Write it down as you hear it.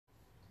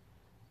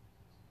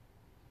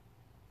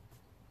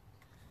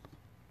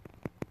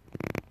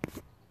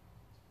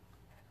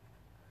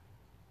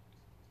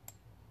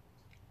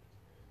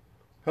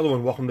Hello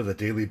and welcome to the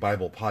Daily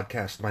Bible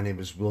Podcast. My name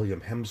is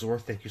William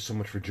Hemsworth. Thank you so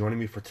much for joining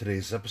me for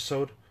today's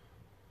episode.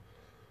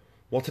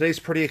 Well, today's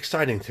pretty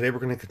exciting. Today we're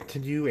going to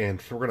continue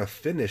and we're going to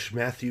finish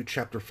Matthew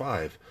chapter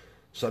 5.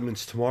 So that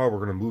means tomorrow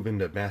we're going to move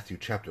into Matthew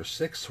chapter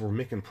 6. We're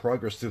making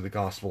progress through the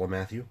Gospel of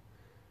Matthew.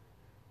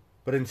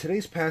 But in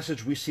today's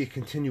passage we see a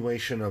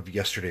continuation of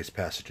yesterday's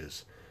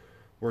passages,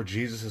 where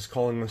Jesus is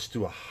calling us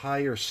to a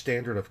higher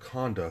standard of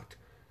conduct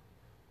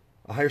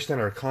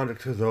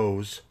to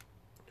those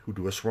who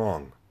do us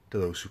wrong, to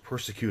those who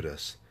persecute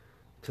us,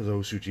 to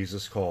those who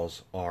Jesus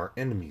calls our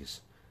enemies.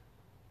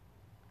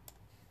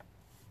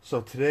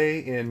 So today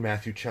in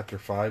Matthew chapter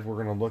 5, we're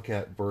going to look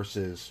at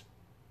verses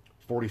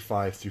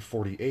 45 through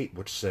 48,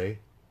 which say,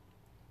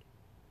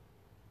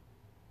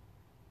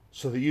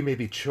 "So that you may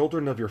be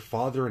children of your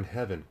Father in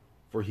heaven,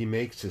 for he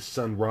makes his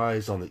sun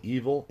rise on the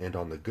evil and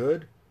on the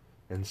good,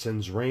 and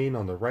sends rain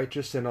on the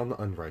righteous and on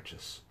the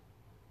unrighteous.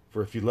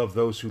 For if you love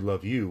those who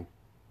love you,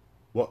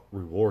 what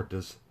reward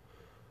do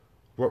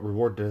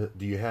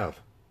you have?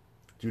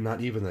 Do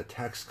not even the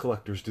tax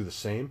collectors do the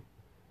same?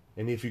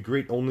 And if you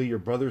greet only your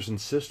brothers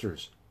and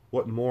sisters,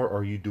 what more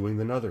are you doing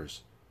than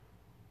others?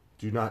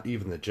 Do not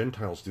even the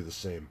Gentiles do the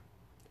same?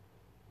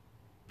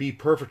 Be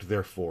perfect,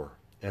 therefore,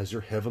 as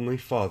your heavenly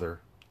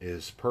Father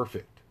is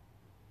perfect."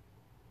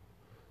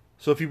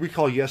 So if you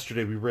recall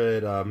yesterday, we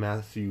read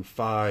Matthew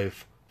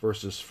 5,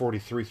 verses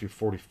 43 through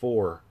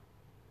 44,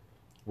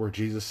 where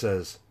Jesus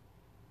says,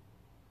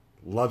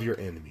 "Love your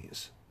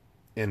enemies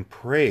and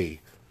pray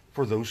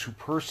for those who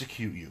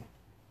persecute you."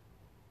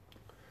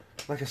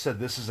 Like I said,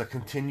 this is a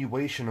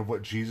continuation of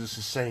what Jesus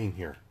is saying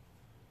here.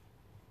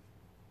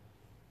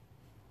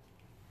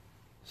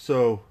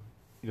 So,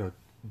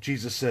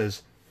 Jesus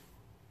says,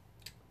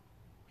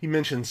 he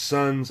mentions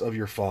sons of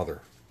your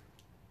Father.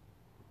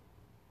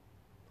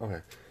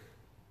 Okay.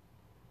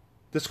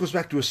 This goes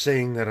back to a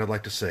saying that I'd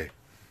like to say.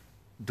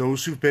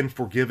 Those who've been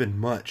forgiven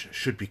much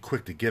should be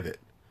quick to give it.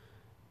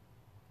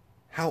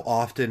 How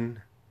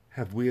often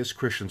have we as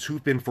Christians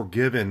who've been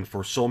forgiven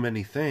for so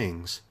many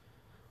things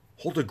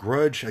hold a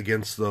grudge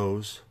against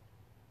those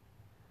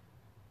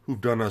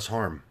who've done us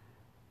harm?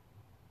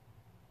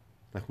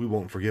 Like we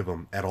won't forgive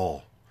them at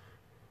all.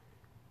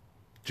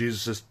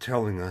 Jesus is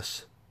telling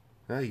us,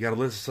 you got to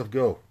let this stuff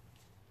go.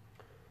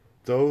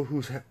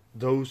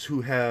 Those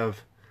who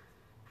have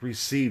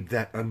received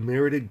that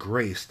unmerited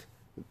grace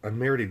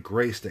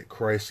that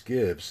Christ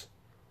gives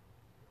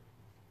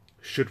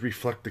should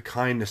reflect the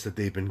kindness that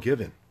they've been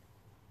given.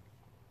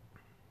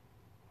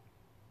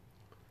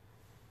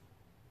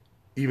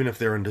 Even if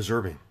they're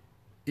undeserving.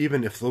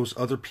 Even if those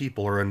other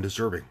people are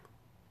undeserving.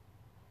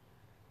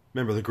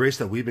 Remember, the grace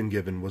that we've been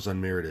given was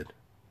unmerited.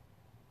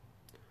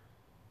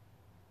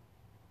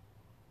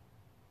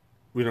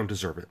 We don't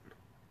deserve it.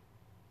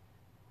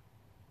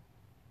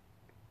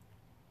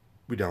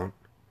 We don't.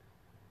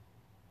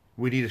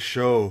 We need to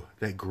show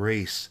that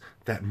grace,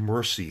 that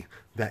mercy,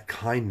 that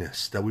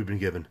kindness that we've been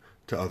given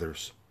to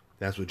others.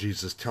 That's what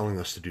Jesus is telling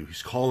us to do.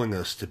 He's calling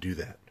us to do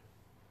that.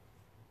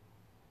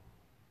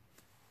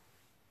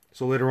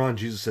 So later on,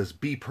 Jesus says,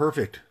 "Be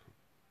perfect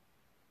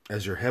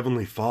as your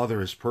heavenly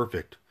Father is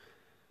perfect."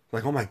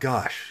 Like, oh my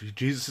gosh,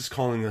 Jesus is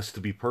calling us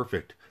to be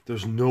perfect.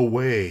 There's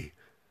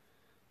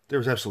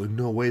absolutely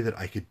no way that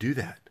I could do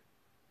that.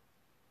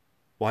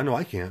 Well, I know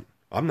I can't.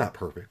 I'm not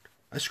perfect.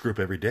 I screw up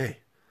every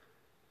day.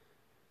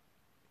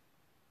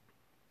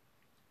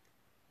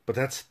 But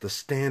that's the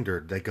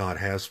standard that God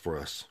has for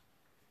us.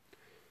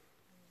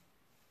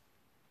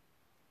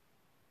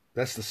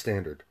 That's the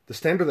standard. The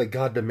standard that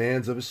God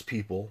demands of his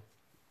people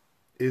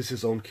is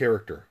his own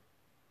character.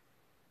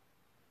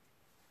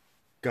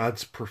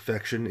 God's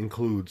perfection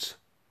includes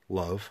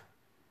love,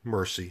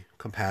 mercy,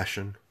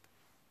 compassion.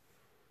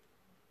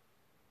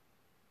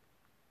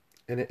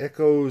 And it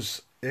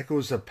echoes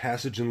a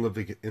passage in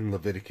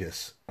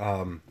Leviticus.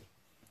 In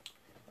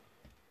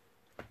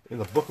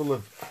the book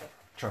of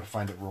try to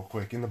find it real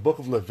quick. In the book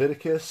of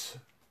Leviticus,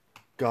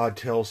 God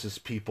tells his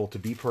people to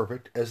be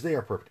perfect as they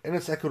are perfect. And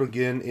it's echoed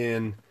again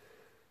in,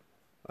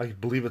 I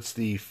believe it's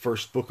the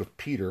first book of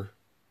Peter.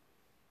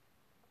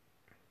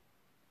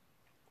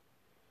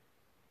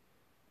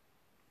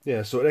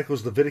 Yeah, so it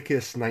echoes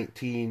Leviticus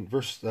 19,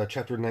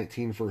 chapter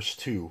 19, verse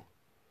 2,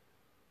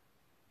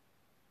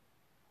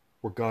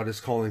 where God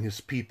is calling his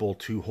people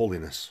to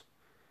holiness.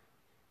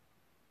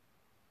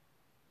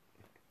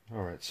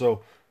 All right,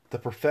 so the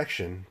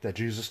perfection that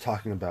Jesus is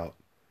talking about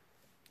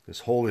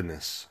is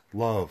holiness,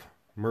 love,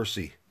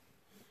 mercy.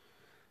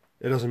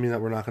 It doesn't mean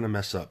that we're not going to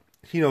mess up.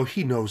 He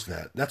knows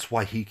that. That's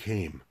why he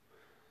came.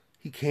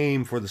 He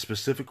came for the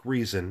specific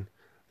reason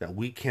that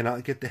we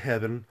cannot get to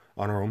heaven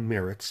on our own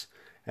merits,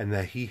 and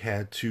that he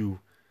had to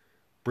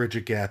bridge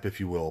a gap, if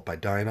you will, by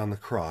dying on the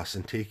cross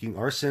and taking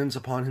our sins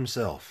upon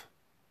himself.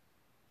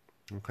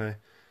 Okay?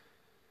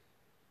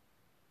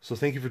 So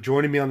thank you for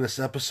joining me on this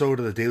episode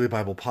of the Daily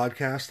Bible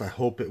Podcast. I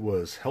hope it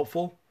was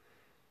helpful.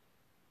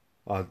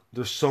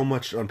 There's so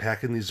much to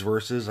unpack in these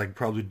verses. I could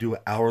probably do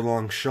an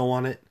hour-long show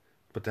on it,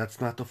 but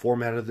that's not the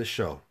format of this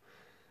show.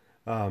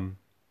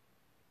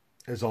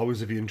 As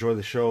always, if you enjoy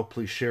the show,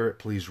 please share it,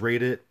 please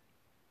rate it.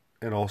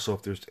 And also,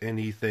 if there's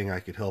anything I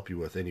could help you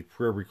with, any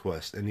prayer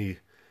request, any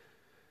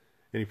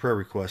prayer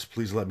requests,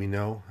 please let me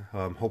know.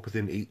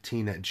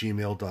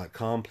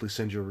 hopewithin18@gmail.com. Please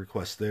send your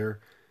request there.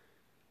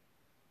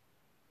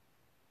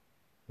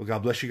 Well,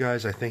 God bless you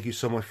guys. I thank you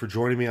so much for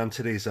joining me on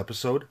today's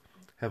episode.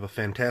 Have a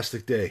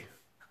fantastic day.